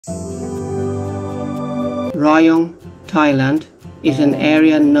Rayong, Thailand is an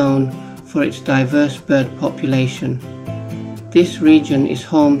area known for its diverse bird population. This region is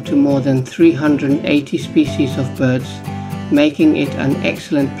home to more than 380 species of birds, making it an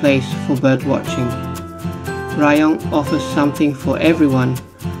excellent place for birdwatching. Rayong offers something for everyone,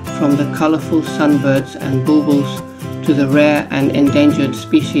 from the colorful sunbirds and bulbuls to the rare and endangered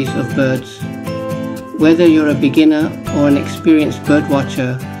species of birds. Whether you're a beginner or an experienced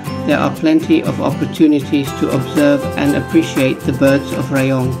birdwatcher, there are plenty of opportunities to observe and appreciate the birds of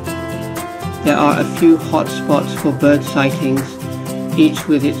Rayong. There are a few hotspots for bird sightings, each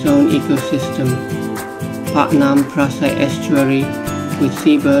with its own ecosystem. Patnam Prasae estuary with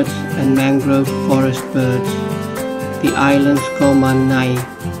seabirds and mangrove forest birds. The islands Koh Man Nai,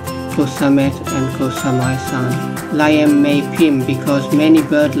 Koh Samet and Koh Samai San. Laem phim because many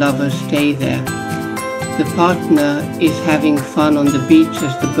bird lovers stay there. The partner is having fun on the beach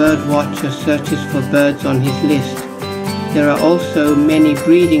as the bird watcher searches for birds on his list. There are also many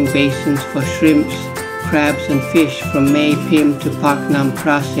breeding basins for shrimps, crabs and fish from phim to Patnam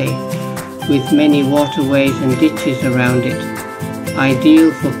Prasae, with many waterways and ditches around it,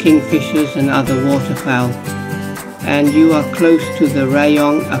 ideal for kingfishers and other waterfowl. And you are close to the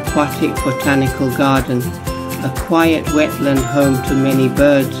Rayong Aquatic Botanical Garden, a quiet wetland home to many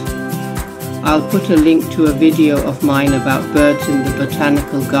birds. I'll put a link to a video of mine about birds in the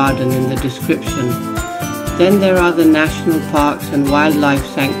botanical garden in the description. Then there are the national parks and wildlife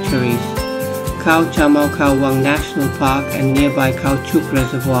sanctuaries, Khao Chamao Khao Wong National Park and nearby Khao Chuk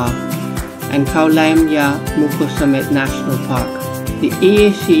Reservoir, and Khao Laem Mukosamet National Park. The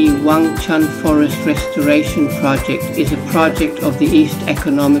eeci Wang Chun Forest Restoration Project is a project of the East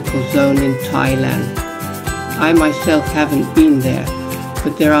Economical Zone in Thailand. I myself haven't been there,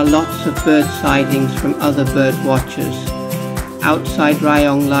 but there are lots of bird sightings from other bird watchers. Outside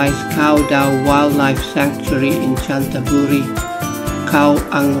Rayong lies Khao Dao Wildlife Sanctuary in Chantaburi, Khao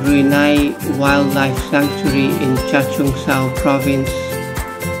Ang Runai Wildlife Sanctuary in Chachoengsao Province,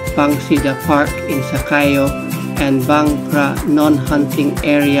 Bang Sida Park in Sakhayo, and Bang Pra non-hunting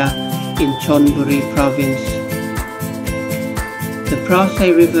area in Chonburi Province. The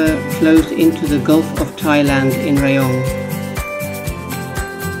Prasae River flows into the Gulf of Thailand in Rayong.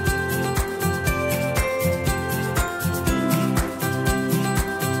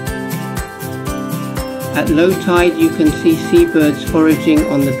 At low tide you can see seabirds foraging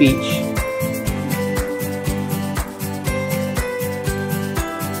on the beach.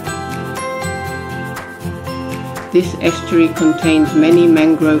 This estuary contains many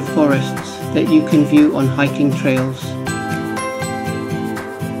mangrove forests that you can view on hiking trails.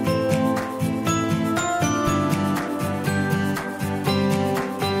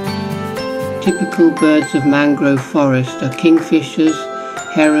 Typical birds of mangrove forest are kingfishers,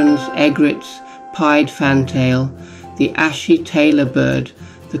 herons, egrets, pied fantail, the ashy tailor bird,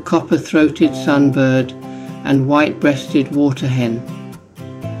 the copper-throated sunbird, and white-breasted waterhen.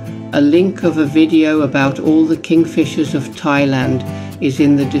 A link of a video about all the kingfishers of Thailand is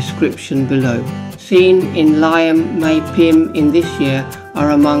in the description below. Seen in Laem phim in this year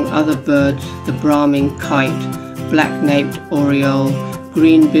are among other birds the Brahming kite, black-naped oriole,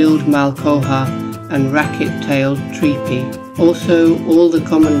 green-billed malkoha, and racket-tailed treepie. Also, all the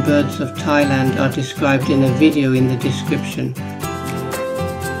common birds of Thailand are described in a video in the description.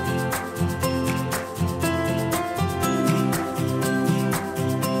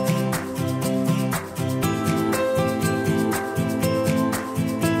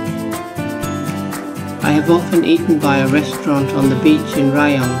 I have often eaten by a restaurant on the beach in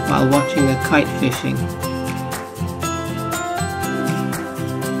Rayong while watching a kite fishing.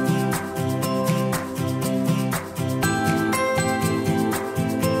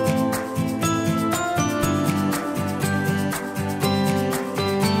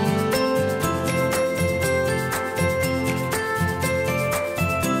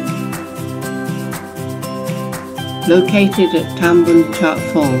 Located at Tambun Chat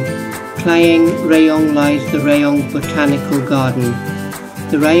Phong, Klaeng, Rayong lies the Rayong Botanical Garden.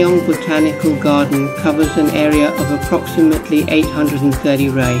 The Rayong Botanical Garden covers an area of approximately 830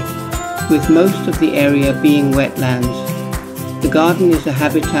 ray, with most of the area being wetlands. The garden is a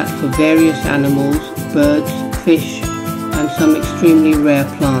habitat for various animals, birds, fish, and some extremely rare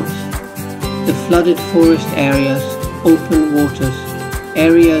plants. The flooded forest areas, open waters,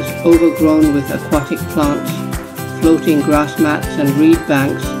 areas overgrown with aquatic plants, floating grass mats and reed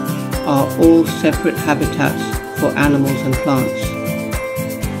banks are all separate habitats for animals and plants.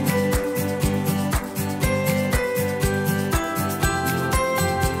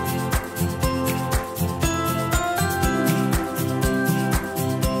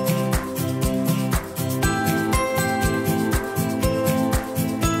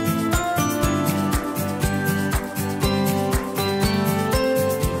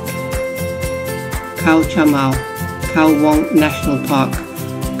 Chamao, Wong National Park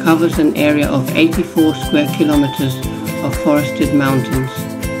covers an area of 84 square kilometers of forested mountains.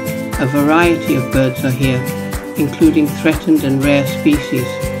 A variety of birds are here, including threatened and rare species.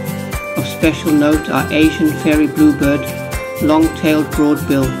 Of special note are Asian fairy bluebird, long-tailed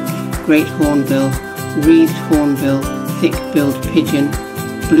broadbill, great hornbill, wreathed hornbill, thick-billed pigeon,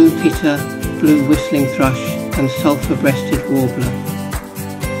 blue pitter, blue whistling thrush, and sulphur-breasted warbler.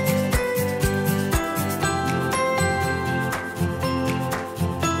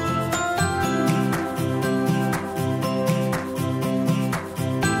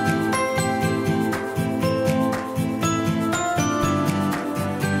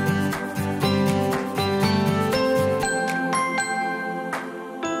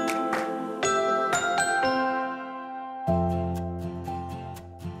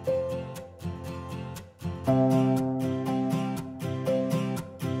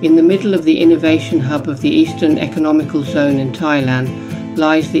 In the middle of the innovation hub of the Eastern Economical Zone in Thailand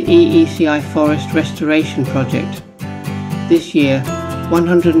lies the eeci Forest Restoration Project. This year,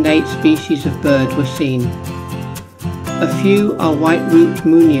 108 species of bird were seen. A few are white-root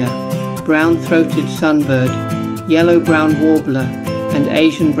munia, brown-throated sunbird, yellow-brown warbler, and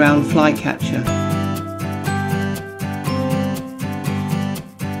Asian brown flycatcher.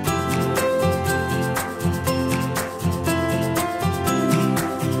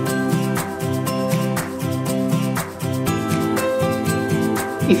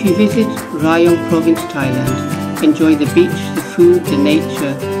 If you visit Rayong province, Thailand, enjoy the beach, the food, the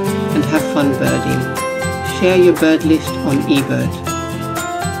nature, and have fun birding. Share your bird list on eBird.